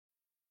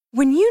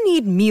When you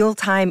need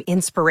mealtime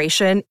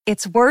inspiration,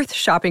 it's worth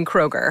shopping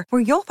Kroger,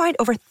 where you'll find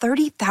over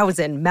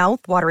 30,000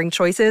 mouth-watering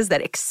choices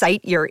that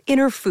excite your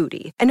inner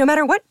foodie. And no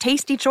matter what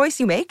tasty choice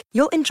you make,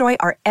 you'll enjoy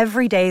our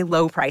everyday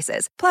low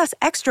prices, plus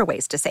extra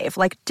ways to save,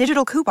 like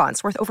digital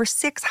coupons worth over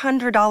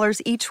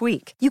 $600 each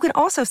week. You can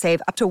also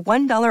save up to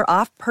 $1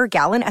 off per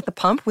gallon at the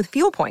pump with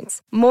fuel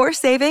points. More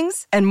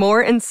savings and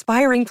more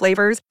inspiring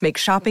flavors make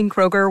shopping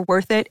Kroger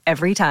worth it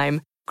every time.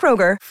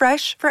 Kroger,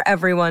 fresh for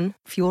everyone.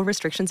 Fuel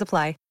restrictions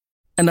apply.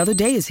 Another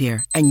day is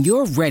here, and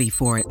you're ready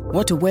for it.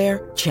 What to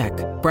wear? Check.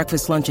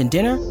 Breakfast, lunch, and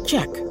dinner?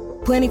 Check.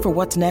 Planning for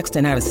what's next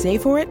and how to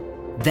save for it?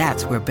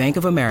 That's where Bank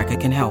of America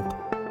can help.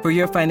 For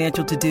your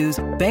financial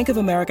to-dos, Bank of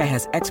America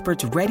has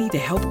experts ready to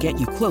help get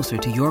you closer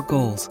to your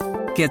goals.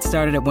 Get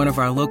started at one of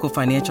our local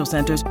financial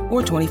centers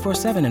or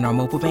 24/7 in our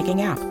mobile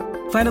banking app.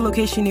 Find a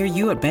location near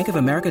you at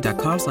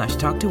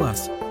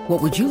bankofamerica.com/talktous.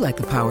 What would you like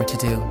the power to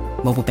do?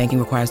 Mobile banking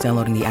requires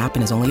downloading the app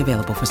and is only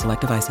available for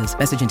select devices.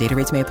 Message and data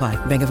rates may apply.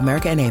 Bank of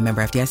America NA,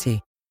 member FDIC.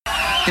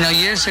 You know,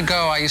 years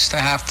ago, I used to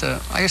have to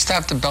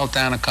belt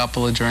down a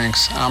couple of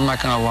drinks. I'm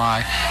not gonna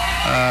lie,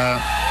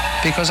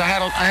 because I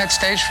had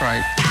stage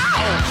fright.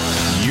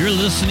 You're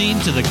listening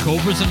to the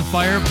Cobras and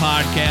Fire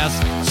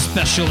podcast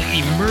special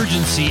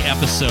emergency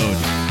episode,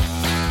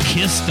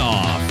 Kissed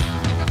Off.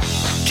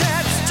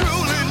 Cats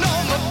drooling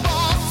on the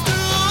bar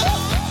stool.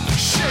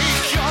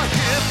 Shake your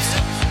hips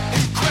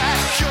and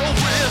crack your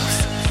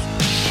whips.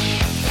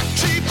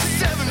 Cheap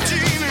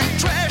 17 and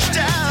trashed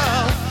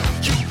out.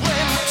 You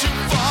went too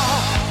far,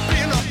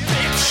 being a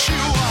bitch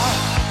you are.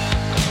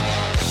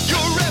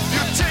 Your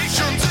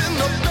reputation's in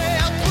the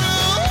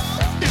bathroom.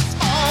 It's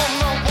on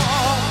the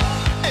wall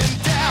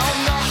and down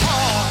the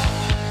hall.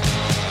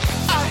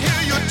 I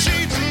hear you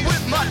cheating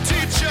with my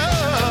teacher.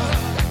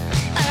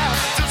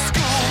 After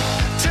school,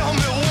 tell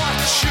me what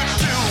you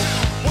do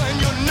when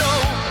you know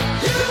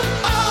you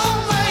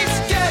always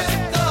get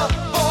the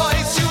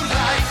boys you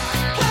like.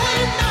 Play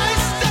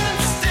nice and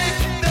stick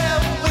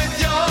them with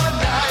your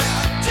knife.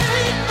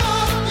 Take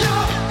off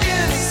your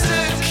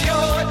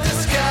insecure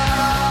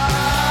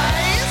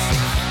disguise.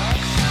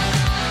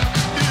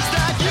 Is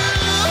that you?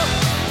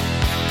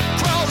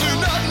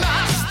 Crawling up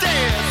my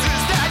stairs.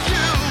 Is that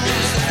you?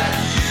 Is that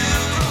you?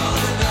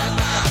 Crawling up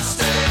my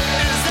stairs.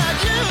 Is that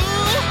you?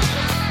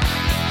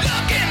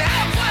 Looking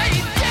halfway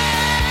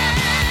dead.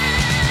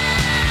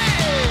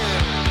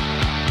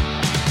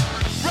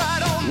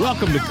 Right on.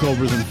 Welcome to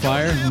Cobras and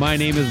Fire. My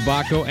name is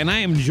Baco, and I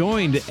am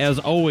joined, as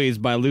always,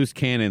 by Luce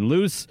Cannon.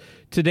 Luce,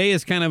 today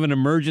is kind of an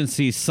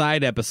emergency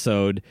side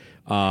episode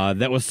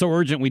that was so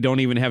urgent we don't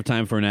even have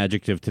time for an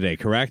adjective today,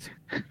 correct?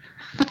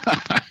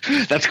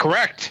 That's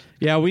correct.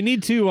 Yeah, we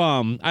need to,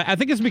 I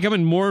think it's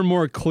becoming more and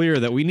more clear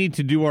that we need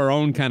to do our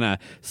own kind of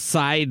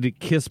side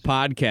Kiss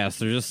podcast.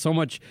 There's just so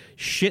much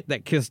shit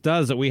that Kiss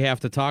does that we have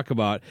to talk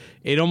about.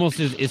 It almost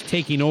is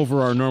taking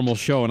over our normal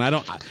show, and I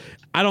don't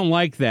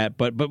like that,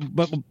 but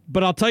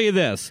I'll tell you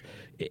this.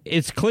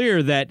 It's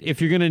clear that if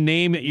you're going to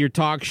name your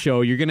talk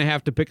show, you're going to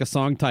have to pick a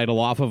song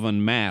title off of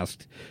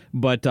Unmasked.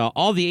 But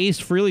all the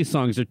Ace Frehley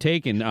songs are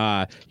taken.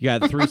 You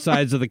got Three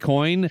Sides of the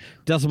Coin,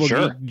 Decibel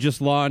Sure. Geek just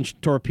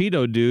launched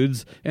Torpedo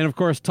Dudes, and of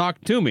course Talk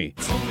to Me.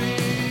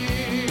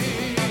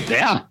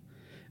 Yeah.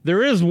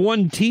 There is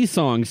one T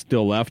song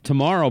still left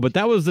tomorrow, but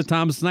that was the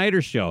Tom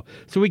Snyder show.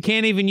 So we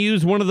can't even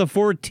use one of the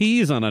 4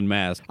 T's on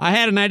Unmasked. I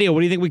had an idea. What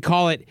do you think we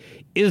call it?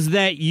 Is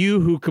That You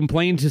Who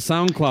Complained to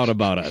SoundCloud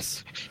About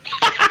Us?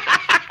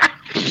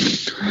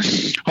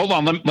 Hold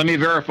on. Let me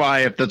verify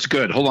if that's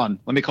good. Hold on.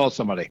 Let me call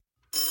somebody.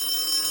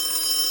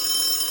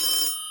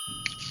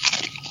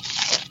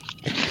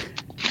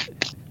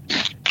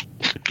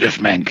 Jeff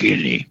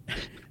Mankini.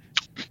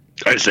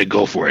 I say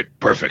go for it.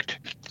 Perfect.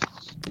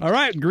 All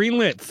right,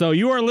 greenlit. So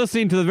you are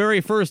listening to the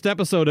very first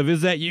episode of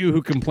Is That You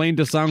Who Complained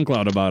to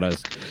SoundCloud About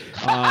Us?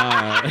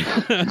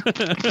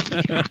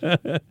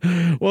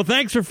 Well,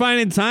 thanks for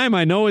finding time.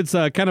 I know it's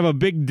kind of a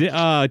big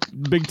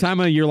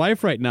time of your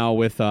life right now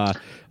with the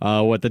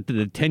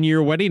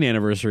 10-year wedding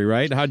anniversary,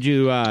 right? How'd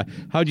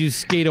you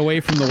skate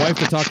away from the wife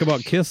to talk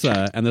about Kiss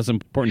and this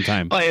important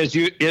time? Well,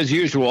 as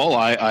usual,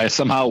 I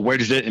somehow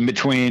wedged it in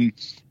between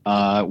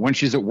when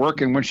she's at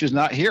work and when she's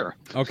not here.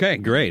 Okay,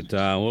 great.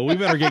 Well, we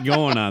better get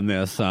going on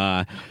this.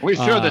 We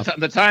sure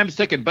the time's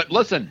ticking. But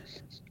listen,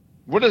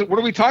 what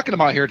are we talking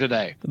about here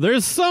today?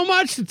 There's so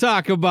much to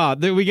talk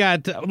about. We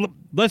got.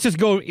 Let's just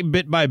go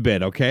bit by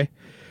bit, okay?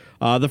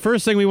 The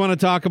first thing we want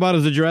to talk about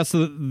is address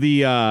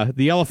the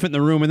elephant in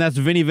the room, and that's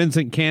Vinnie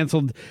Vincent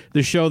canceled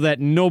the show that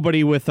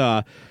nobody with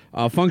a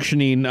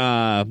functioning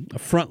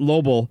front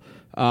lobal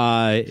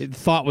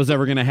thought was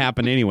ever going to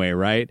happen anyway,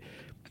 right?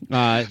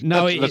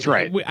 No, that's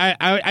right.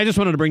 I just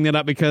wanted to bring that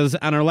up because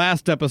on our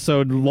last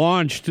episode,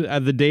 launched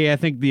the day I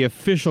think the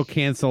official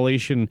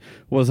cancellation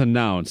was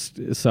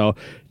announced. So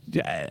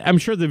I'm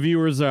sure the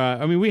viewers,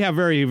 we have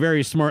very,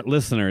 very smart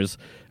listeners.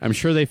 I'm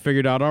sure they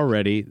figured out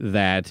already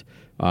that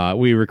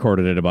we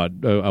recorded it about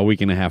a week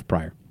and a half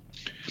prior.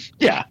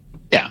 Yeah.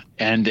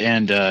 And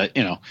in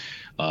the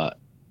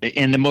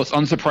most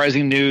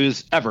unsurprising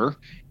news ever,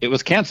 it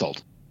was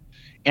canceled.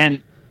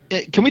 And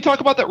can we talk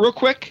about that real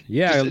quick?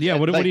 Yeah, Just, yeah.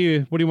 What do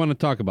you want to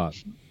talk about?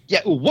 Yeah,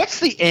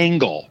 what's the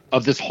angle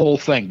of this whole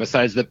thing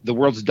besides the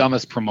world's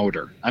dumbest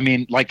promoter? I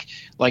mean, like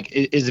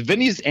is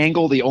Vinny's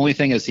angle the only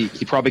thing? Is he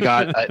probably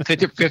got a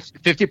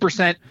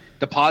 50%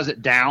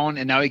 deposit down,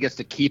 and now he gets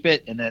to keep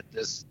it, and that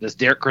this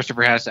Derek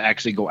Christopher has to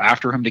actually go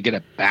after him to get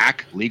it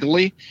back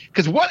legally?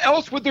 Because what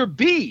else would there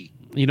be?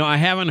 You know, I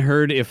haven't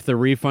heard if the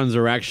refunds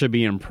are actually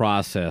being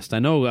processed. I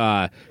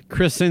know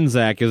Chris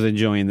Sinzak is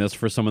enjoying this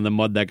for some of the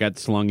mud that got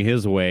slung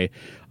his way.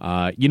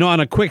 You know, on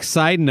a quick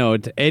side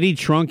note, Eddie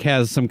Trunk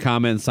has some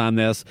comments on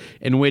this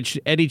in which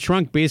Eddie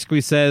Trunk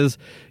basically says,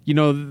 you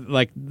know,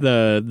 like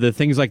the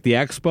things like the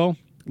Expo,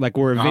 like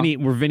where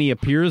Vinny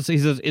appears. He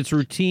says it's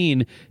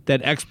routine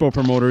that Expo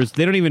promoters,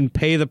 they don't even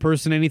pay the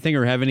person anything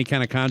or have any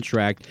kind of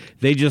contract.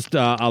 They just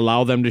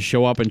allow them to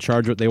show up and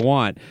charge what they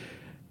want.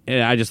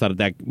 And I just thought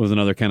that was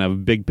another kind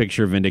of big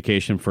picture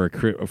vindication for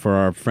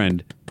our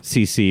friend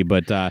CC.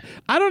 But I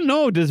don't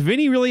know. Does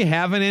Vinny really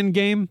have an end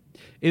game?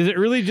 Is it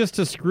really just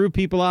to screw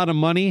people out of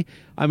money?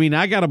 I mean,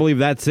 I got to believe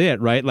that's it,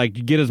 right? Like,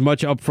 you get as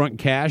much upfront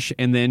cash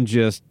and then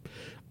just,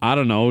 I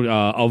don't know,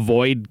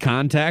 avoid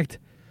contact?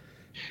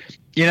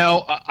 You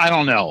know, I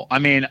don't know. I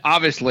mean,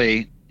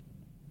 obviously,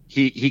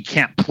 he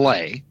can't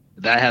play.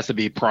 That has to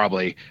be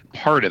probably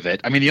part of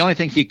it. I mean, the only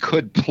thing he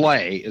could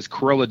play is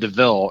Cruella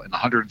DeVille in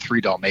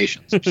 103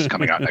 Dalmatians, which is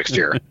coming out next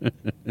year.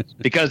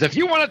 Because if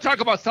you want to talk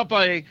about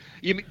somebody,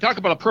 you talk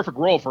about a perfect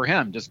role for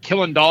him, just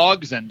killing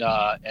dogs and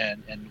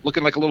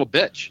looking like a little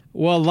bitch.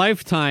 Well,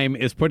 Lifetime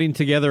is putting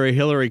together a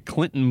Hillary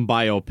Clinton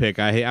biopic.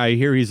 I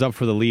hear he's up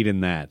for the lead in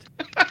that.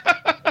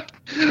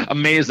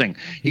 Amazing.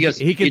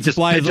 He can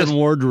supply his own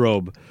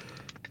wardrobe.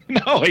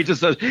 No, he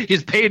just says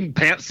he's paid in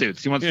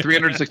pantsuits. He wants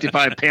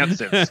 365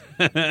 pantsuits.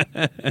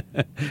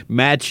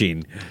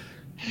 Matching.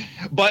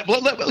 But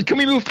can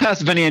we move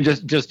past Vinny and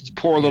just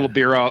pour a little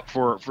beer out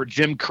for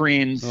Jim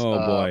Crean's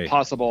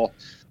possible,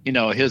 you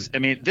know, this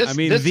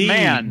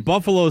man.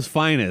 Buffalo's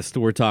finest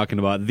we're talking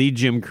about, the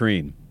Jim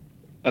Crean.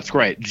 That's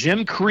right.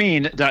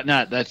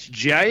 JimCrean.net. That's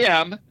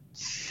JimCrean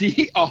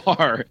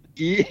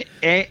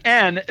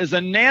is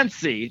a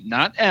Nancy,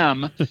 not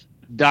M.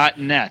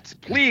 .net.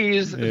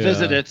 Please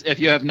visit it if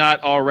you have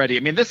not already. I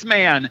mean, this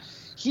man,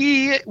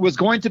 he was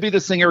going to be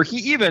the singer. He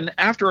even,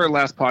 after our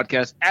last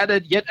podcast,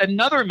 added yet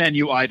another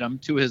menu item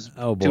to his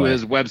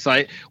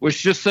website,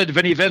 which just said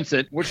Vinnie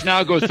Vincent, which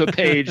now goes to a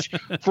page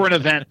for an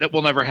event that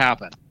will never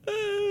happen.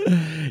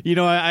 You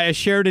know, I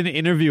shared an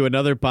interview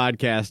another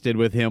podcast did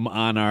with him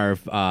on our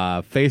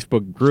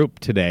Facebook group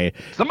today.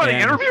 Somebody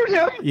interviewed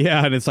him?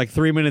 Yeah, and it's like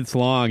 3 minutes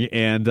long.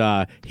 And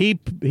he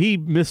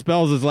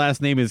misspells his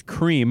last name as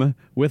Cream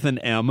with an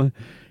M.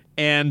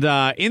 And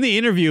in the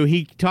interview,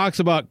 he talks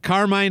about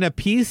Carmine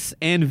Appice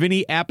and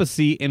Vinny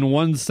Appice in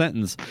one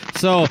sentence.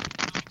 So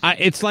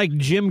it's like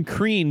Jim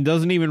Crean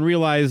doesn't even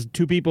realize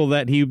two people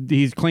that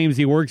he claims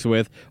he works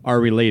with are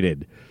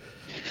related.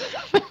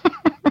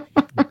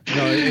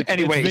 No,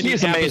 anyway,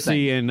 he's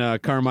amazing.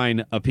 And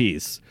Carmine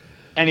Appice.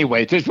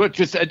 Anyway, just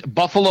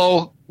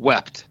Buffalo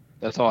wept.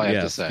 That's all I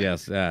have to say.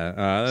 Yes.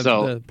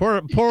 So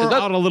pour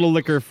out a little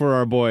liquor for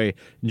our boy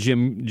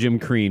Jim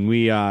Crean.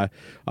 We're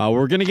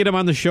gonna get him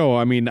on the show.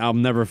 I mean,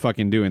 I'm never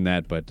fucking doing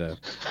that, but. But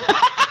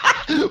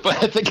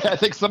I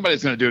think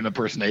somebody's gonna do an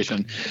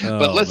impersonation.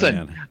 But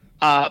listen,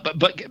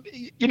 but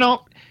you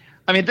know,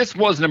 I mean, this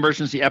was an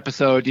emergency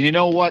episode. And you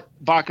know what,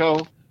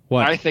 Baco?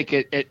 What? I think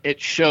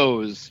it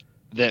shows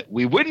that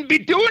we wouldn't be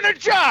doing a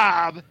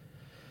job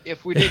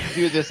if we didn't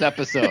do this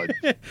episode.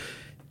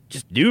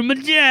 Just do my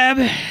job.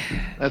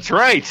 That's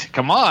right.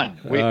 Come on.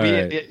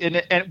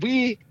 And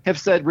we have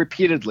said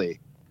repeatedly,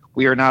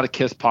 we are not a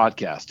KISS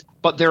podcast.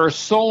 But there are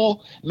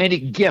so many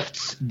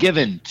gifts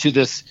given to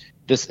this.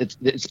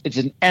 It's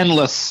an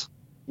endless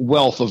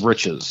wealth of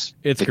riches.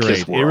 It's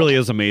great. It really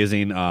is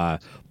amazing.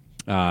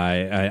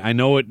 I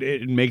know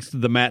it makes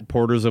the Matt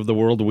Porters of the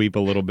world weep a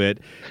little bit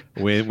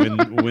when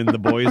the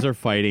boys are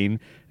fighting,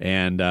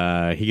 and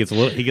he gets a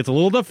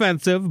little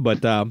defensive,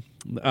 but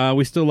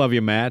we still love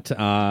you, Matt.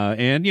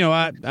 And you know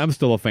I'm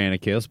still a fan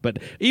of KISS, but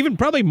even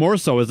probably more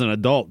so as an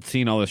adult,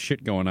 seeing all this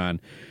shit going on.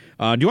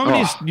 Do you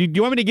want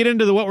me to get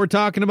into what we're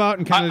talking about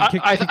and kind of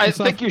kick I this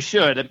think off? you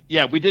should.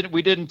 Yeah, we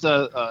didn't.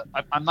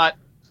 I'm not.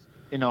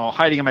 You know,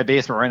 hiding in my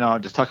basement right now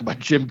and just talking about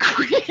Jim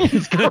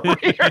Crean's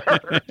career.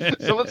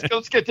 So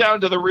let's get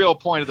down to the real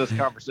point of this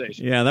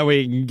conversation. Yeah, that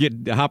way you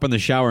can hop in the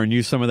shower and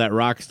use some of that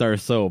Rockstar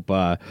soap.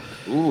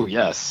 Ooh,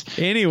 yes.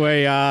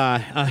 Anyway,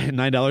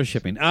 $9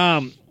 shipping.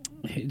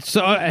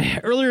 So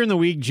earlier in the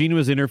week, Gene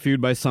was interviewed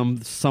by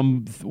some.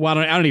 Well,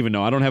 I don't even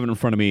know. I don't have it in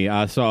front of me,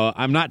 so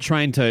I'm not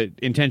trying to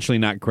intentionally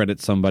not credit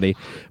somebody.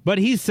 But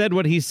he said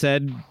what he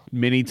said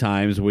many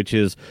times, which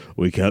is,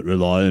 we can't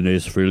rely on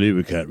Ace Frehley,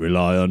 we can't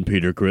rely on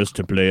Peter Criss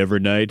to play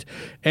every night.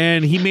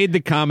 And he made the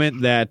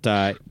comment that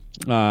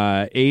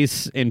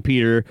Ace and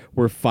Peter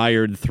were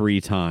fired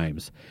 3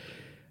 times.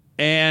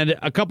 And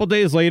a couple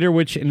days later,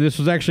 and this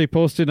was actually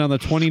posted on the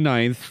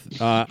 29th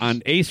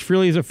on Ace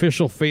Frehley's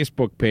official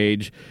Facebook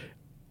page,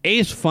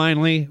 Ace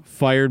finally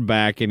fired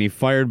back, and he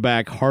fired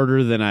back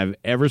harder than I've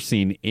ever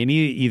seen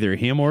either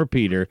him or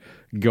Peter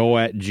go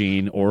at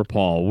Gene or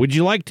Paul. Would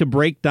you like to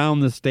break down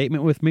the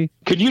statement with me?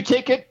 Could you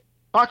take it,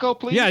 Paco,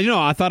 please? Yeah,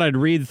 I thought I'd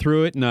read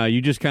through it, and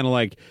you just kind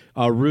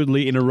of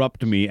rudely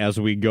interrupt me as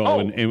we go,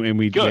 and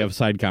we have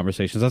side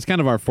conversations. That's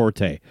kind of our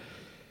forte.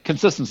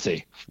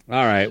 Consistency.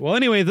 All right. Well,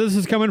 anyway, this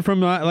is coming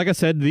from, like I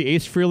said, the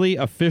Ace Frehley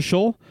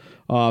official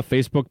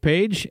Facebook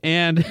page,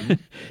 and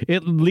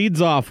it leads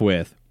off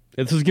with,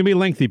 this is going to be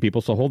lengthy,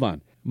 people, so hold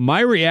on. My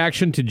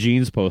reaction to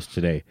Gene's post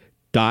today, ...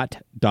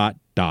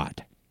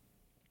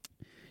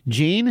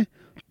 Gene,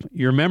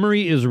 your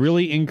memory is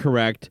really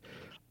incorrect.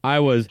 I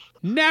was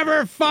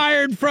never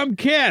fired from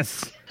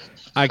KISS.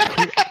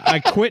 I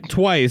quit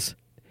twice,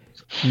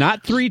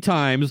 not 3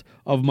 times,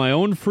 of my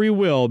own free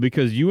will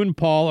because you and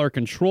Paul are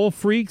control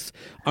freaks,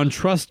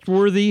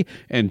 untrustworthy,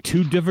 and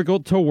too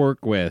difficult to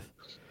work with.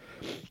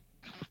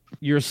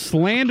 Your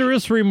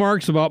slanderous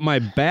remarks about my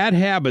bad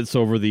habits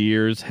over the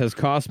years has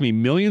cost me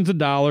millions of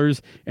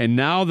dollars, and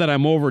now that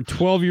I'm over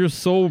 12 years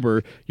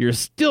sober, you're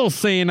still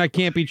saying I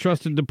can't be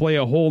trusted to play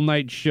a whole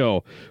night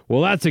show.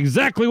 Well, that's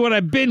exactly what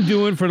I've been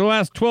doing for the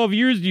last 12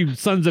 years, you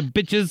sons of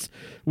bitches.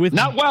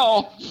 Not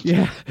well.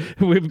 Yeah,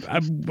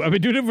 I've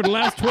been doing it for the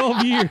last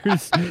 12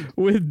 years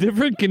with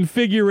different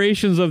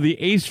configurations of the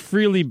Ace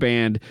Frehley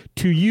band,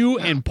 to you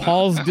and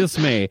Paul's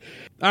dismay.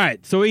 All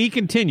right, so he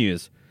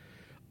continues.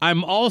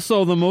 I'm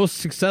also the most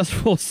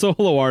successful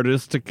solo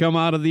artist to come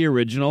out of the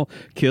original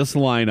KISS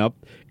lineup,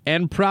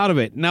 and proud of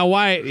it. Now,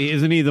 why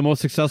isn't he the most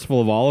successful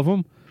of all of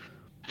them?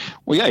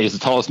 Well, yeah, he's the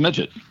tallest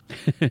midget.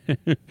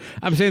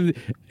 I'm saying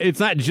it's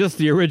not just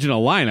the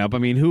original lineup. I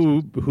mean,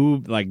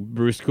 who like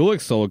Bruce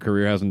Kulick's solo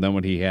career hasn't done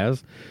what he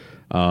has.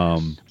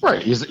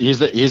 Right, he's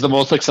the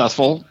most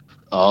successful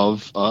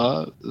of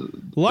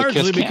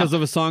largely because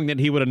of a song that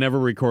he would have never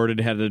recorded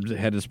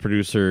had his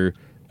producer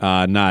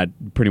not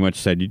pretty much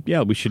said,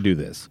 yeah, we should do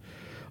this.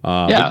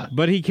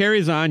 But he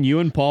carries on. You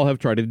and Paul have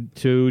tried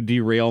to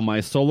derail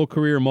my solo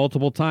career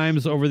multiple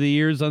times over the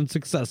years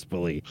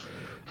unsuccessfully.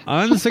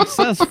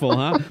 Unsuccessful,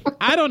 huh?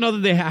 I don't know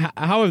that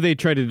how have they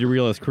tried to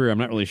derail his career? I'm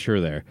not really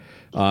sure there.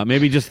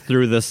 Maybe just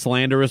through the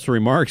slanderous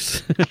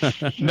remarks.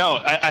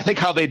 No, I think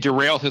how they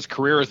derailed his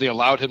career is they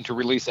allowed him to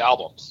release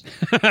albums.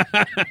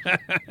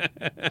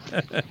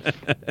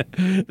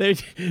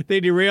 They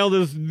derailed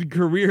his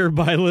career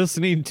by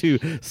listening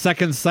to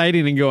Second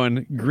Sighting and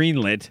going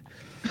greenlit.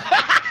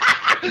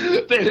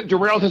 They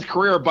derailed his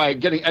career by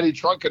getting Eddie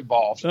Trunk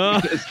involved.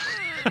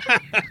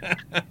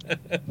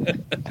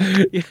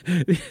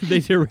 They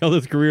derailed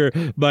his career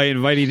by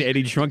inviting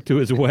Eddie Trunk to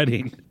his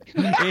wedding.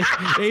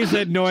 Ace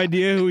had no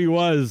idea who he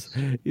was.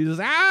 He was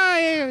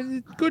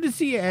good to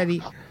see you,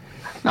 Eddie.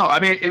 No, I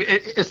mean,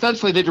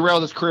 essentially they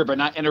derailed his career by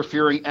not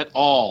interfering at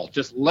all.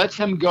 Just let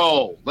him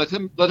go. Let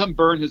him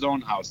burn his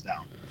own house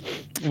down.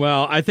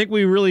 Well, I think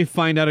we really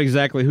find out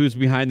exactly who's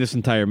behind this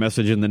entire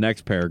message in the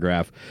next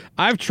paragraph.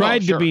 I've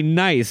tried to be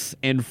nice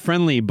and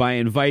friendly by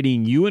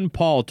inviting you and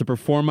Paul to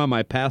perform on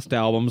my past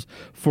albums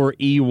for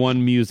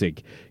E1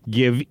 Music.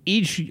 Give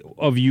each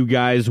of you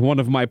guys one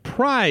of my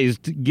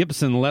prized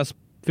Gibson Les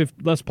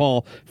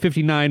Paul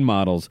 59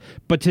 models.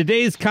 But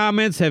today's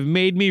comments have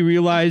made me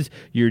realize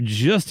you're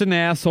just an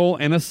asshole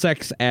and a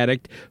sex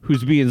addict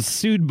who's being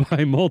sued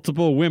by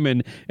multiple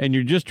women, and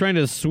you're just trying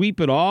to sweep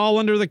it all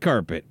under the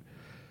carpet.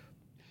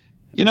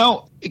 You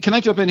know, can I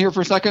jump in here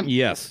for a second?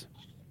 Yes.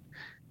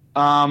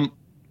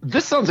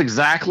 This sounds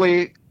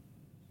exactly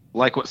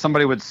like what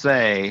somebody would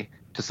say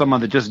to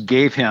someone that just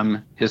gave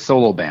him his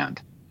solo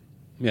band.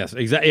 Yes,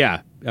 exactly.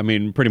 Yeah, I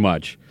mean, pretty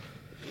much.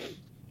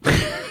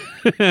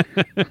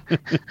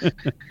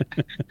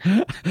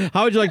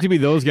 How would you like to be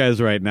those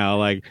guys right now?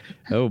 Like,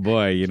 oh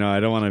boy, I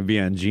don't want to be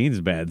on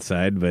Gene's bad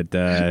side, but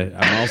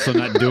I'm also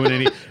not doing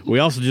any. We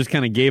also just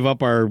kind of gave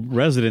up our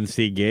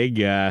residency gig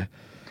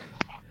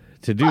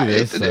to do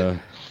this.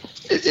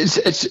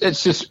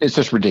 It's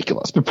just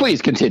ridiculous. But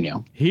please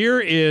continue. Here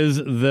is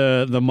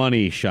the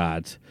money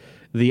shot.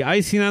 The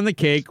icing on the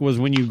cake was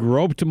when you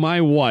groped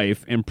my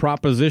wife and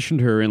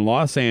propositioned her in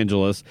Los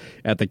Angeles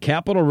at the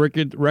Capitol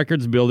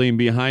Records building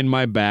behind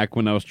my back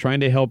when I was trying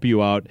to help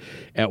you out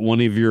at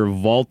one of your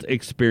vault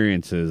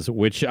experiences,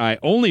 which I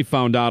only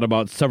found out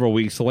about several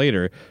weeks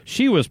later.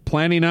 She was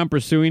planning on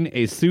pursuing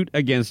a suit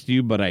against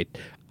you, but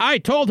I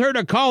told her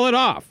to call it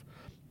off.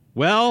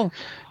 Well,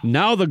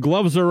 now the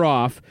gloves are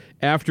off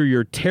after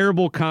your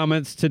terrible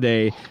comments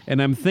today,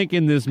 and I'm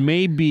thinking this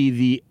may be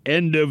the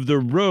end of the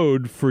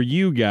road for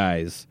you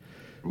guys.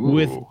 Ooh.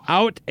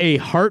 Without a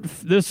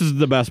this is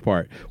the best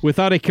part.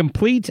 Without a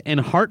complete and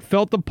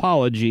heartfelt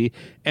apology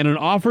and an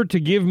offer to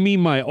give me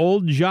my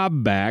old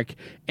job back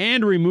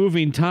and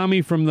removing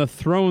Tommy from the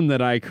throne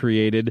that I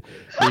created,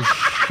 the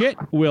shit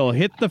will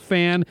hit the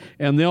fan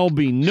and there'll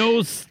be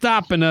no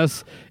stopping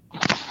us.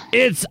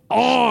 It's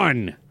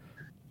on.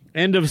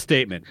 End of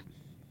statement.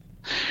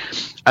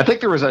 I think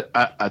there was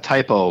a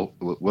typo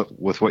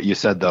with what you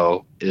said,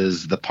 though,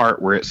 is the part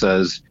where it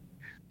says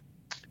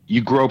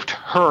you groped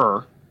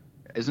her.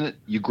 Isn't it?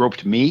 You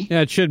groped me?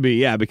 Yeah, it should be.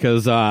 Yeah,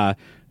 because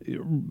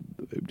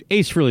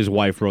Ace Frehley's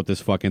wife wrote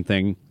this fucking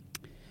thing.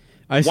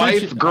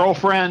 Wife,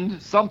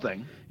 girlfriend,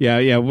 something.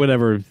 Yeah,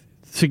 whatever.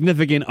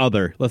 Significant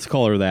other. Let's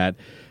call her that.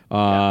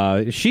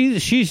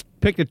 She's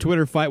picked a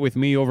Twitter fight with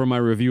me over my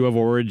review of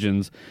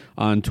Origins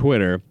on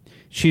Twitter.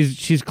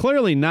 She's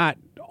clearly not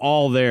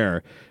all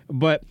there,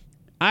 but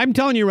I'm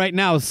telling you right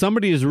now,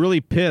 somebody is really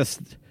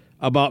pissed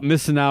about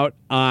missing out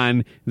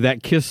on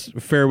that Kiss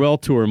farewell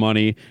tour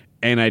money,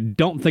 and I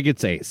don't think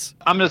it's Ace.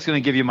 I'm just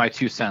going to give you my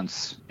 2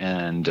 cents,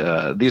 and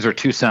these are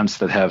 2 cents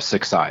that have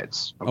 6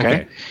 sides.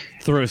 Okay.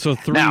 So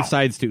 3 Now,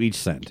 sides to each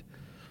cent.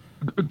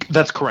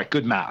 That's correct.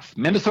 Good math.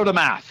 Minnesota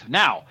math.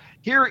 Now,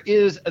 here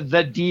is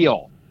the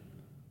deal.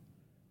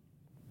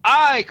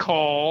 I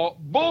call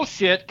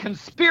bullshit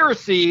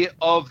conspiracy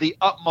of the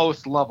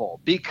utmost level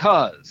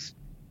because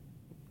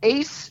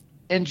Ace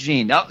and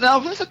Gene. Now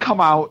if this had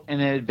come out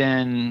and it had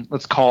been,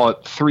 let's call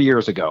it 3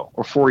 years ago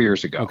or 4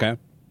 years ago. Okay.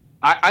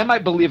 I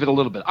might believe it a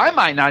little bit. I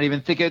might not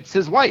even think it's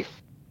his wife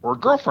or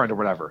girlfriend or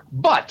whatever.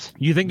 But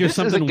You think there's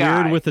this is a something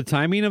guy- weird with the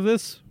timing of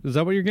this? Is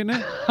that what you're getting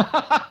at?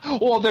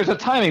 Well, there's a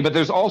timing, but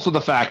there's also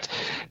the fact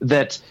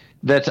that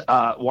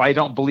why I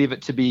don't believe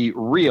it to be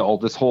real,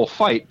 this whole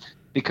fight,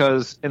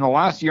 because in the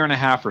last year and a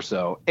half or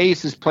so,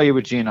 Ace has played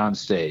with Gene on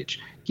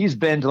stage. He's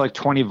been to like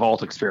 20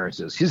 vault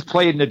experiences. He's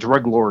played in a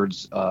drug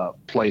lord's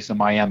place in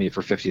Miami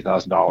for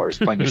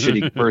 $50,000 playing a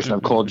shitty version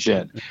of Cold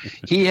Gin.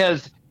 He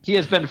has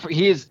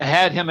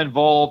had him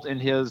involved in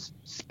his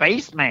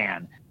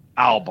Spaceman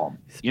album.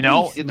 You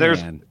know,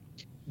 Spaceman.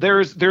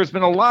 there's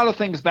been a lot of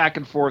things back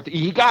and forth.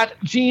 He got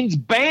Gene's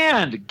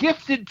band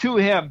gifted to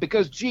him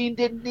because Gene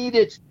didn't need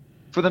it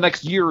for the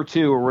next year or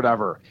two or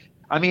whatever.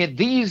 I mean,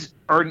 these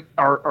are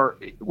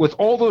with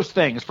all those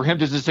things, for him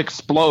to just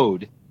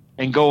explode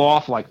and go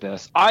off like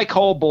this, I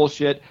call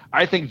bullshit.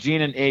 I think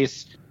Gene and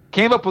Ace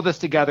came up with this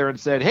together and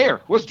said,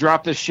 "Here, let's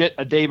drop this shit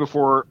a day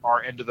before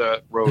our end of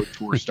the road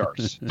tour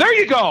starts." There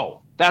you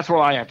go. That's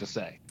what I have to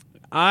say.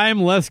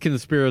 I'm less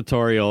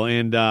conspiratorial,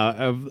 and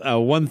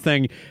one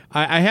thing,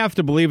 I have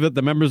to believe that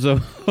the members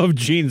of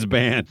Gene's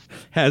band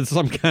had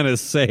some kind of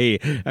say.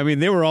 I mean,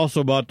 they were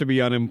also about to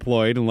be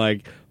unemployed, and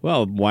like,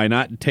 well, why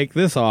not take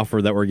this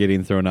offer that we're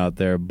getting thrown out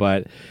there?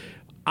 But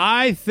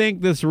I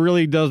think this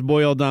really does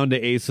boil down to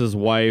Ace's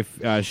wife.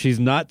 She's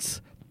nuts,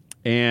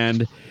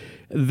 and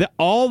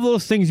all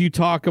those things you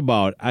talk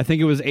about, I think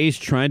it was Ace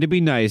trying to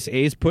be nice,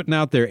 Ace putting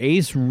out there.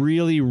 Ace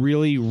really,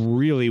 really,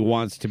 really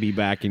wants to be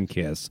back in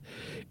Kiss.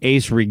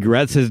 Ace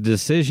regrets his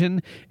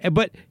decision,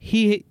 but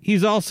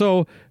he's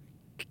also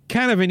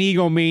kind of an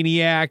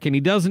egomaniac, and he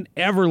doesn't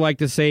ever like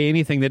to say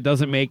anything that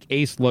doesn't make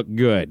Ace look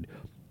good.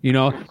 You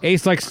know,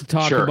 Ace likes to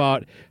talk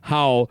about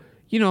how,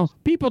 you know,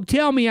 people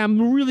tell me I'm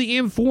a really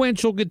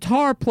influential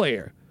guitar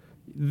player.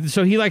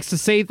 So he likes to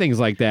say things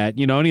like that,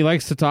 you know, and he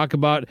likes to talk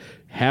about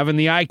having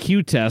the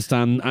IQ test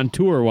on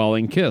tour while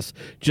in Kiss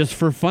just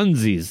for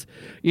funsies,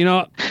 you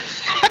know,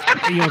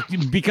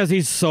 because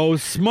he's so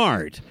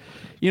smart.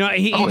 You know,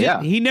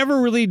 he never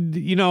really,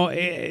 you know,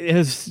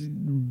 has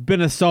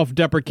been a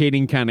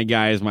self-deprecating kind of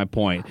guy, is my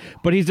point.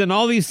 But he's done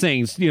all these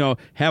things, you know,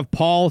 have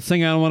Paul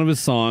sing on one of his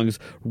songs,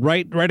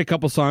 write a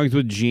couple songs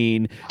with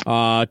Gene,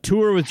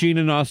 tour with Gene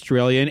in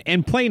Australia,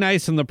 and play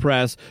nice in the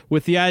press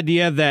with the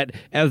idea that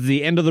as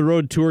the end of the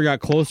road tour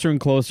got closer and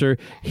closer,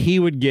 he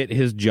would get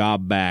his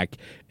job back.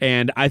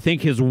 And I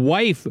think his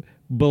wife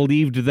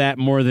believed that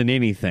more than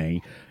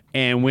anything.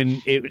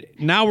 And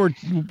now we're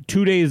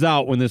 2 days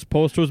out when this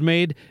post was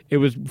made, it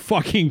was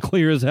fucking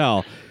clear as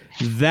hell.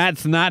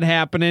 That's not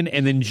happening.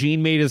 And then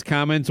Gene made his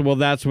comments. Well,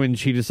 that's when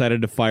she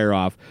decided to fire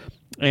off.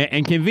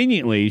 And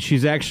conveniently,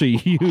 she's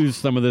actually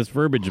used some of this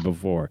verbiage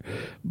before.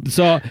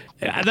 So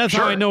that's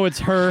how I know it's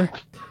her.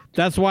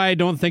 That's why I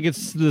don't think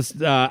it's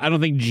this. I don't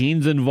think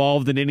Gene's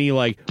involved in any,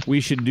 like, we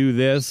should do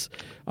this.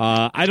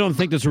 I don't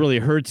think this really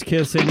hurts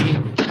Kiss any.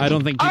 I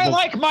don't think I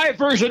like my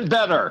version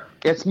better.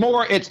 It's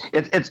more. It's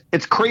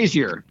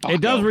crazier.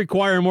 It does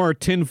require more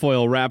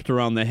tinfoil wrapped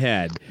around the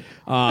head.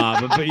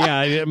 But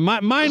yeah,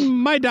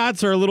 my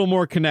dots are a little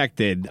more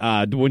connected.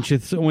 Wouldn't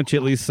you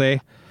at least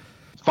say?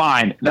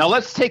 Fine. Now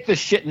let's take this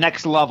shit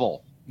next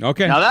level.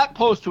 Okay. Now that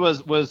post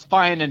was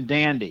fine and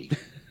dandy.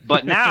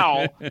 But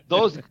now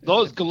those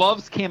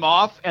gloves came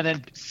off, and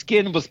then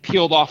skin was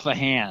peeled off the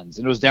hands,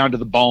 and it was down to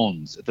the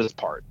bones at this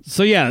part.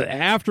 So yeah,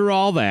 after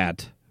all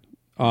that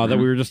that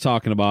we were just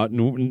talking about,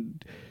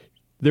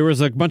 there was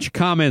a bunch of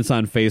comments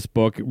on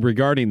Facebook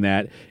regarding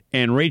that,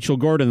 and Rachel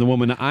Gordon, the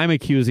woman I'm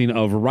accusing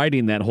of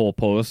writing that whole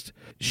post,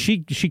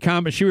 she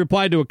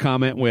replied to a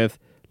comment with,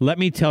 "Let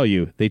me tell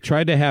you, they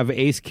tried to have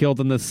Ace killed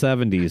in the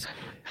 70s.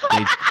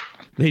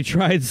 They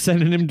tried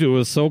sending him to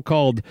a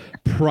so-called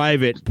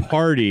private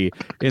party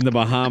in the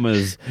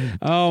Bahamas."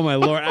 Oh, my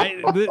Lord.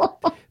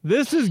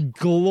 This is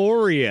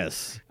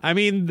glorious. I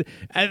mean,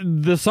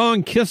 the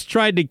song Kiss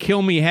Tried to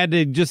Kill Me had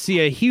to just see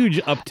a huge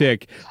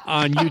uptick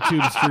on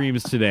YouTube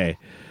streams today.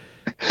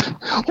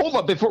 Hold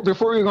up.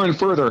 Before we go any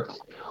further,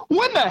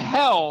 when the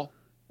hell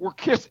were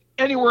Kiss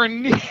anywhere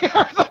near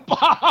the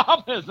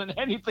Bahamas and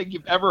anything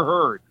you've ever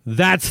heard?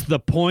 That's the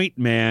point,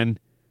 man.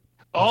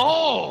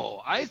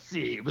 Oh, I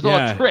see. It was all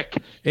Yeah. a trick.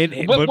 When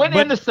In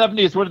the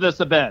 70s would this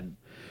have been?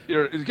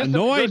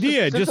 No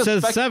idea. It just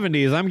says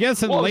 70s. I'm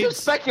guessing well, late.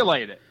 just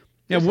speculate it.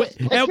 Yeah,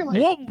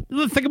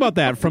 let's think about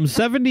that. From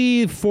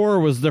 74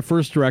 was the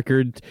first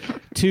record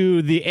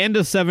to the end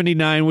of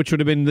 79, which would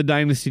have been the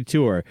Dynasty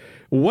Tour.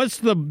 What's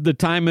the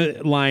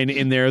timeline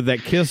in there that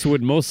Kiss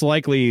would most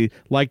likely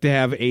like to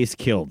have Ace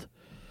killed?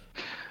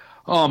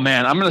 Oh,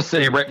 man, I'm going to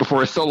say right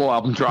before his solo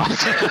album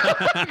drops.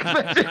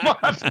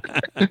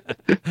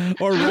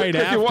 Or right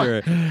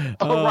after.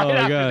 Oh, right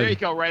after. God. There you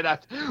go.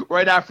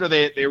 Right after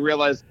they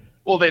realized.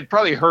 Well, they'd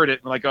probably heard it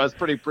and like, oh, it's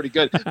pretty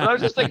good. But I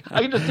was just thinking,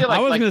 I can just see like.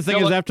 I was like, going to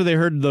think it's after they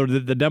heard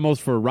the demos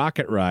for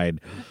Rocket Ride.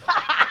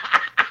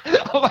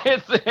 All I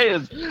had to say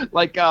is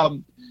like,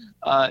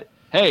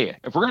 hey,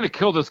 if we're going to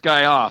kill this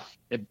guy off,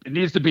 it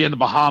needs to be in the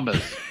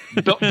Bahamas.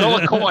 Bill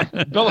a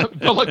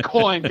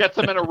coin gets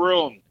him in a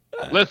room.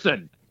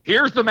 Listen,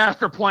 here's the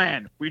master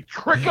plan. We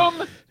trick him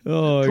to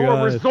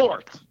a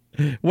resort.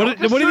 What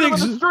do you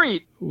think? On the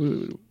street.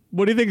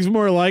 What do you think is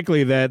more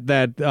likely that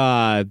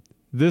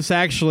this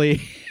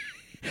actually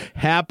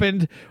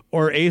happened,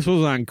 or Ace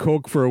was on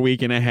coke for a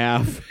week and a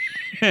half?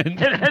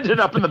 And ended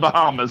up in the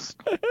Bahamas.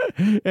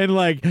 And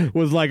like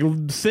was like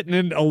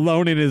sitting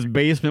alone in his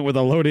basement with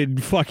a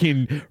loaded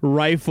fucking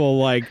rifle,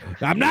 like,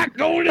 I'm not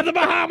going to the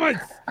Bahamas.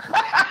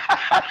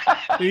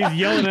 He's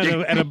yelling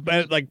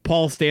at like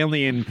Paul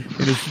Stanley in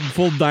his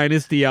full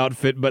Dynasty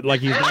outfit, but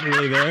like he's not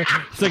really there.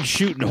 It's like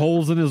shooting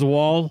holes in his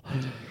wall.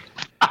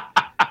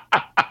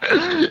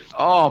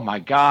 Oh my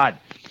God.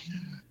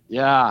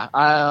 Yeah,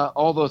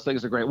 all those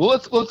things are great.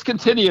 Well, let's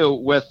continue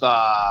with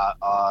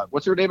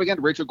what's her name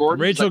again? Rachel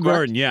Gordon. Rachel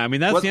Gordon. Yeah, I mean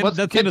that's the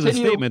end of the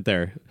statement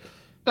there.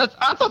 I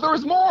thought there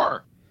was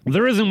more.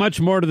 There isn't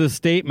much more to the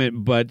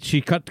statement, but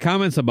she cut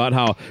comments about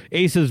how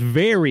Ace is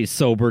very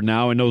sober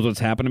now and knows what's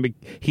happening.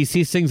 He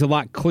sees things a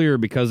lot clearer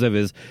because of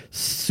his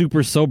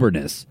super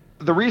soberness.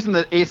 The reason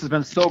that Ace has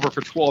been sober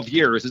for 12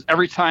 years is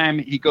every time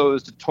he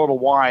goes to Total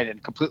Wine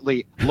and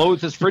completely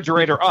loads his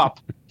refrigerator up,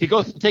 he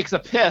goes and takes a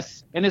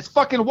piss, and his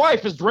fucking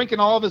wife is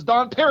drinking all of his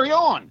Dom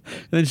Perignon.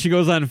 Then she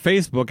goes on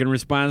Facebook and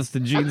responds to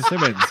Gene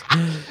Simmons.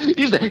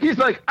 He's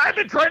like, I've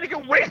been trying to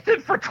get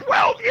wasted for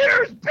 12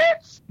 years,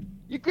 bitch!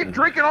 You keep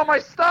drinking all my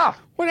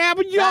stuff. What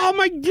happened to all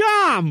my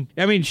gum?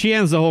 I mean, she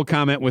ends the whole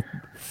comment with,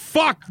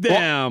 fuck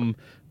them!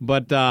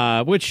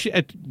 But which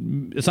it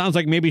sounds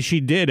like maybe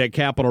she did at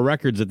Capitol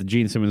Records at the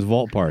Gene Simmons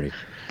Vault Party.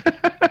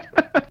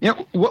 You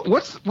know,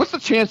 what's the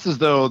chances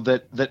though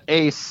that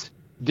Ace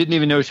didn't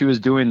even know she was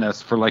doing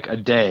this for like a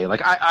day?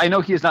 Like I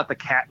know he is not the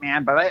cat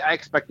man, but I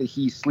expect that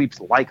he sleeps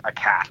like a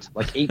cat,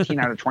 like 18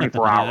 out of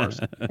 24 hours.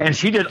 And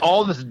she did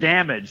all this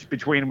damage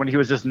between when he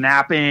was just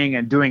napping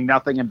and doing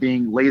nothing and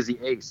being lazy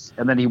Ace,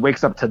 and then he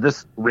wakes up to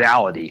this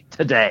reality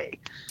today.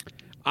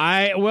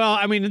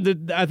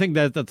 I think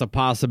that's a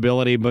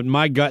possibility, but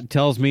my gut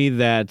tells me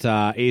that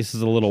Ace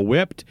is a little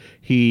whipped.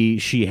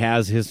 She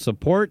has his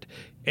support,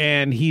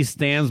 and he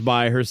stands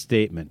by her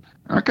statement.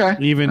 Okay.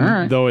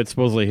 Even though it's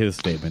supposedly his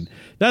statement.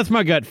 That's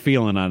my gut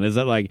feeling on it, is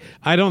that, like,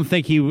 I don't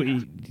think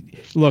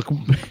look,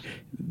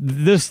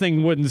 this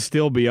thing wouldn't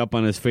still be up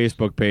on his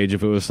Facebook page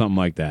if it was something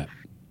like that.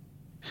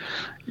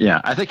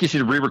 Yeah, I think he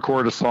should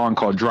re-record a song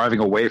called Driving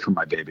Away From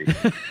My Baby.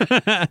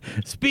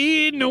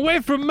 Speeding away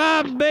from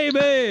my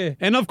baby.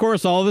 And, of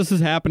course, all this is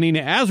happening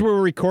as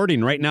we're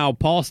recording. Right now,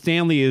 Paul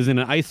Stanley is in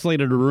an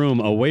isolated room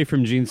away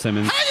from Gene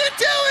Simmons. How you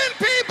doing,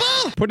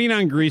 people? Putting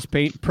on grease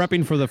paint,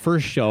 prepping for the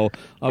first show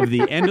of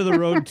the End of the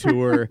Road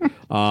tour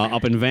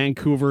up in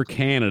Vancouver,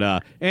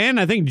 Canada. And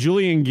I think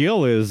Julian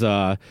Gill is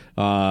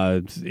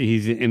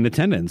he's in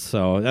attendance.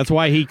 So that's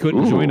why he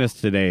couldn't join us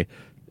today.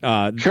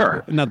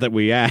 Sure. Not that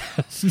we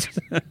asked.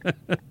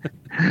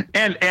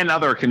 and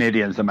other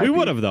Canadians that might We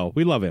would have, though.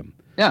 We love him.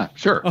 Yeah,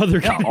 sure.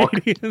 Other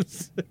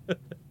Canadians.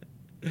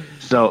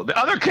 So the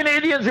other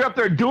Canadians are up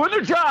there doing their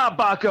job,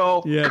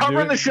 Baco. Yeah,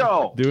 covering the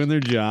show. Doing their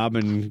job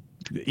and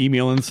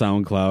emailing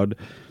SoundCloud.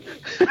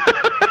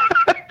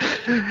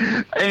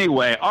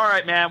 Anyway, all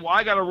right, man. Well,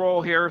 I got to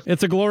roll here.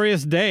 It's a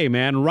glorious day,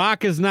 man.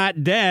 Rock is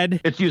not dead.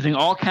 It's using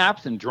all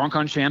caps and drunk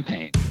on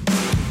champagne.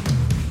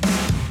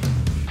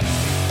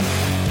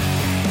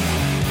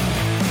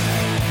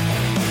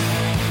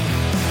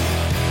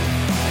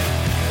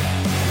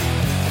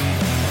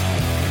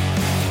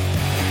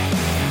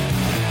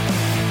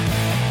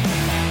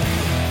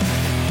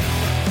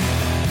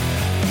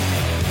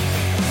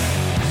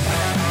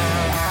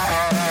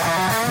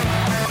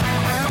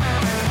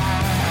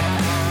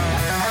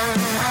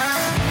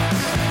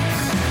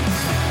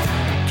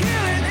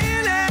 Killing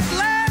in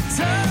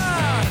Atlanta,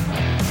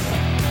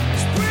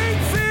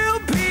 Springfield.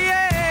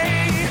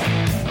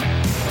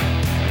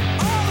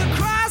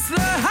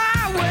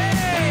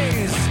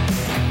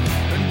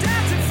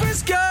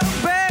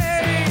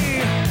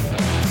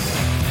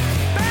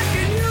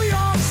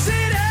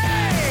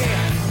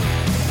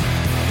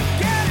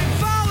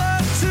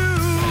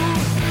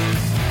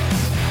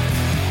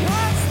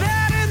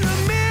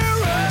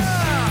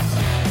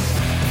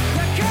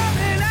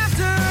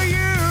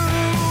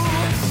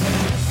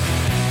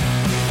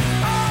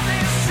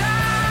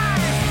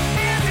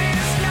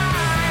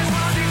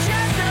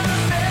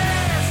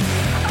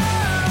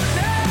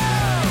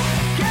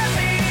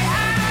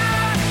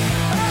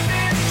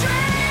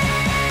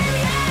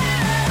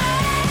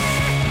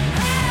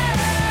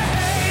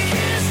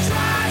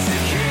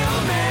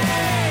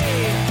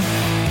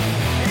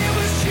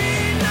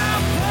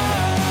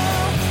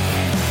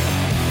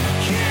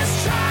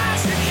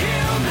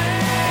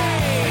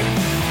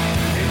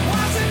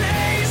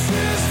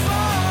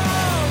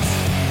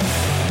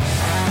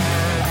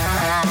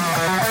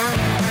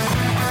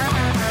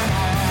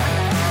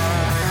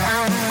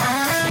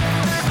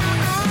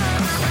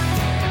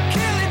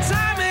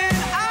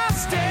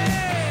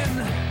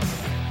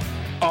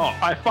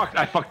 I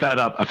fucked that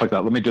up.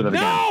 Let me do that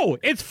again. No,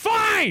 it's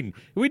fine.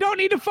 We don't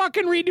need to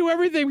fucking redo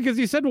everything because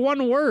you said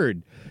one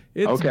word.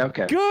 It's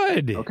Okay.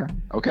 good.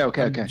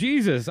 Okay.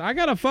 Jesus, I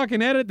gotta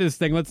fucking edit this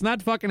thing. Let's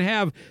not fucking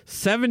have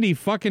 70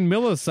 fucking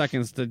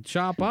milliseconds to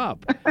chop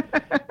up.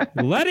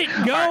 Let it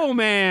go,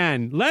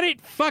 man. Let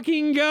it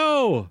fucking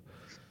go.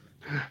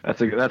 That's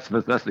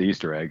the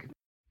Easter egg.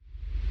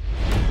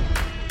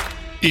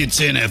 It's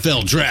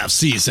NFL draft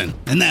season,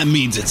 and that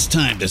means it's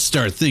time to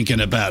start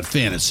thinking about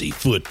fantasy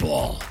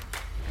football.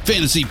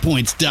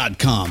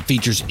 FantasyPoints.com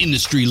features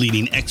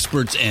industry-leading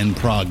experts and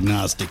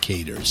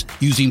prognosticators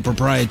using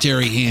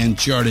proprietary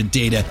hand-charted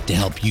data to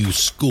help you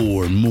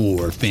score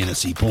more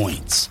fantasy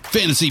points.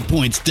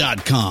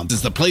 FantasyPoints.com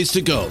is the place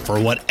to go for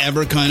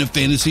whatever kind of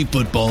fantasy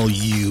football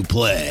you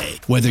play.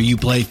 Whether you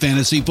play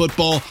fantasy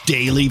football,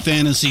 daily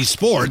fantasy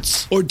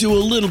sports, or do a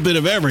little bit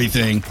of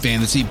everything,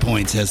 Fantasy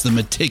Points has the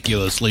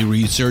meticulously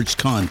researched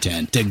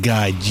content to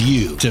guide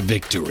you to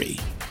victory.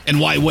 And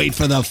why wait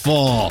for the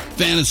fall?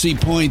 Fantasy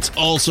Points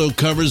also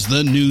covers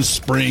the new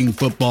spring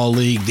football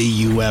league,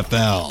 the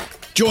UFL.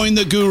 Join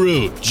the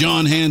guru,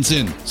 John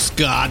Hansen,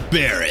 Scott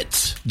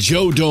Barrett,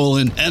 Joe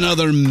Dolan, and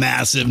other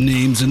massive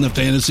names in the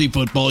fantasy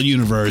football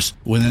universe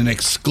with an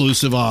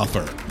exclusive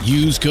offer.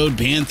 Use code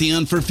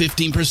Pantheon for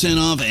 15%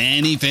 off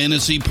any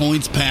Fantasy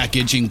Points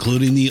package,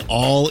 including the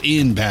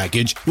all-in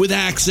package, with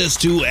access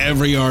to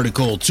every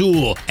article,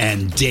 tool,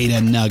 and data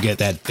nugget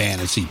that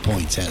Fantasy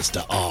Points has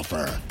to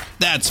offer.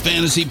 That's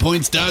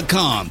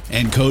FantasyPoints.com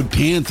and code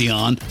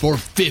Pantheon for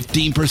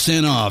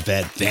 15% off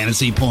at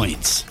Fantasy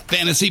Points.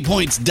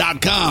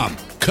 FantasyPoints.com,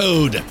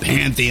 code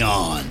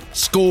Pantheon.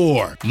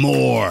 Score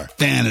more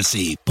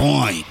fantasy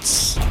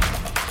points.